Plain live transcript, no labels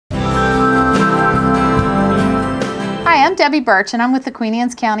Hi, I'm Debbie Birch, and I'm with the Queen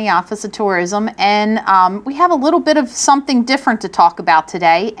Anne's County Office of Tourism, and we have a little bit of something different to talk about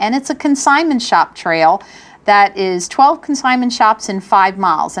today, and it's a consignment shop trail that is 12 consignment shops in 5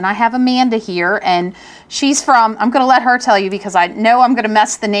 miles. And I have Amanda here, and she's from, I'm going to let her tell you because I know I'm going to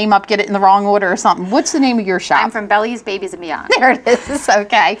mess the name up, get it in the wrong order or something. What's the name of your shop? I'm from Belly's Babies and Beyond. There it is,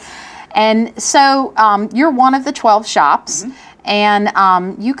 okay. And so you're one of the 12 shops. Mm-hmm.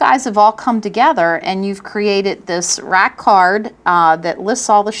 And you guys have all come together and you've created this rack card that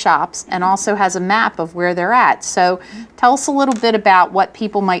lists all the shops and also has a map of where they're at. So tell us a little bit about what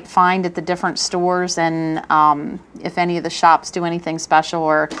people might find at the different stores and if any of the shops do anything special,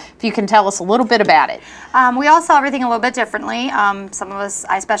 or if you can tell us a little bit about it. We all sell everything a little bit differently. Some of us,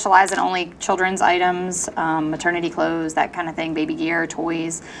 I specialize in only children's items, maternity clothes, that kind of thing, baby gear,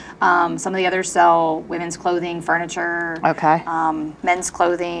 toys. Some of the others sell women's clothing, furniture. Okay. Men's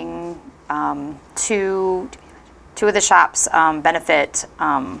clothing. Two of the shops benefit,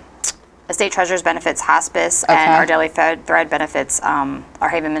 Estate Treasures benefits hospice, okay. and our Daily Thread benefits our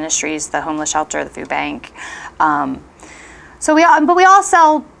Haven Ministries, the homeless shelter, the food bank. So we all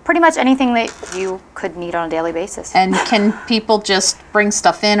sell pretty much anything that you could need on a daily basis. And can people just bring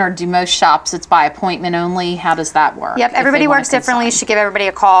stuff in, or do most shops it's by appointment only? How does that work? Yep, everybody works differently. You should give everybody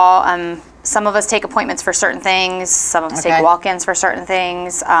a call. Some of us take appointments for certain things. Some of us take walk-ins for certain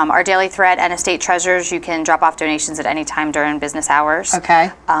things. Our Daily Thread and Estate Treasures, you can drop off donations at any time during business hours.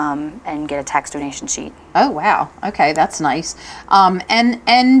 Okay. And get a tax donation sheet. Oh, wow. Okay, that's nice.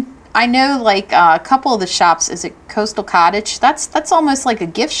 And I know, like, a couple of the shops, is it Coastal Cottage? That's almost like a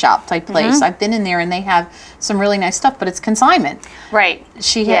gift shop type place. Mm-hmm. I've been in there and they have some really nice stuff, but it's consignment. Right.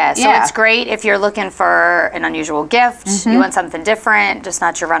 So it's great if you're looking for an unusual gift, you want something different, just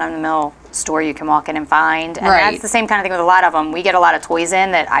not your run-of-the-mill store you can walk in and find. And that's the same kind of thing with a lot of them. We get a lot of toys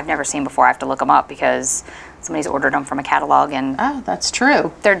in that I've never seen before. I have to look them up because somebody's ordered them from a catalog, and that's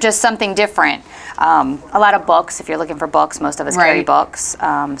true. They're just something different. A lot of books. If you're looking for books, most of us carry books,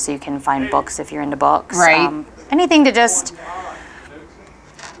 so you can find books if you're into books. Right. Anything to just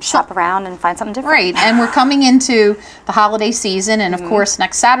shop around and find something different. Right, and we're coming into the holiday season, and of course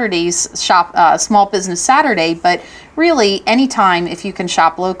next Saturday's Small Business Saturday, but really anytime if you can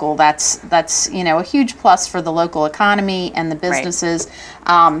shop local, that's a huge plus for the local economy and the businesses.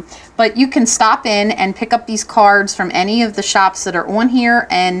 But you can stop in and pick up these cards from any of the shops that are on here,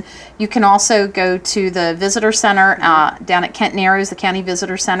 and you can also go to the visitor center down at Kent Narrows, the County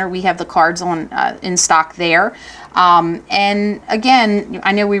Visitor Center. We have the cards on in stock there. And again,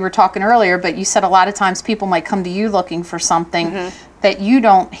 I know we were talking earlier, but you said a lot of times people might come to you looking for something that you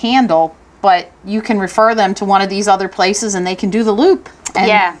don't handle, but you can refer them to one of these other places and they can do the loop. And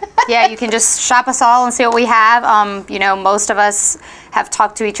yeah, you can just shop us all and see what we have. Most of us have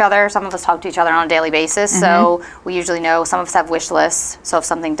talked to each other. Some of us talk to each other on a daily basis, so we usually know. Some of us have wish lists, so if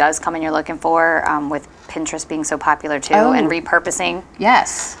something does come in you're looking for, with Pinterest being so popular too, and repurposing.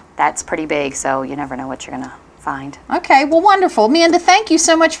 Yes. That's pretty big, so you never know what you're gonna find. Okay, well, wonderful. Amanda, thank you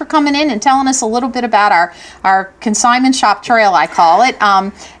so much for coming in and telling us a little bit about our consignment shop trail, I call it.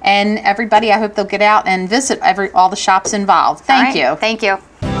 And everybody, I hope they'll get out and visit all the shops involved. Thank you. Thank you.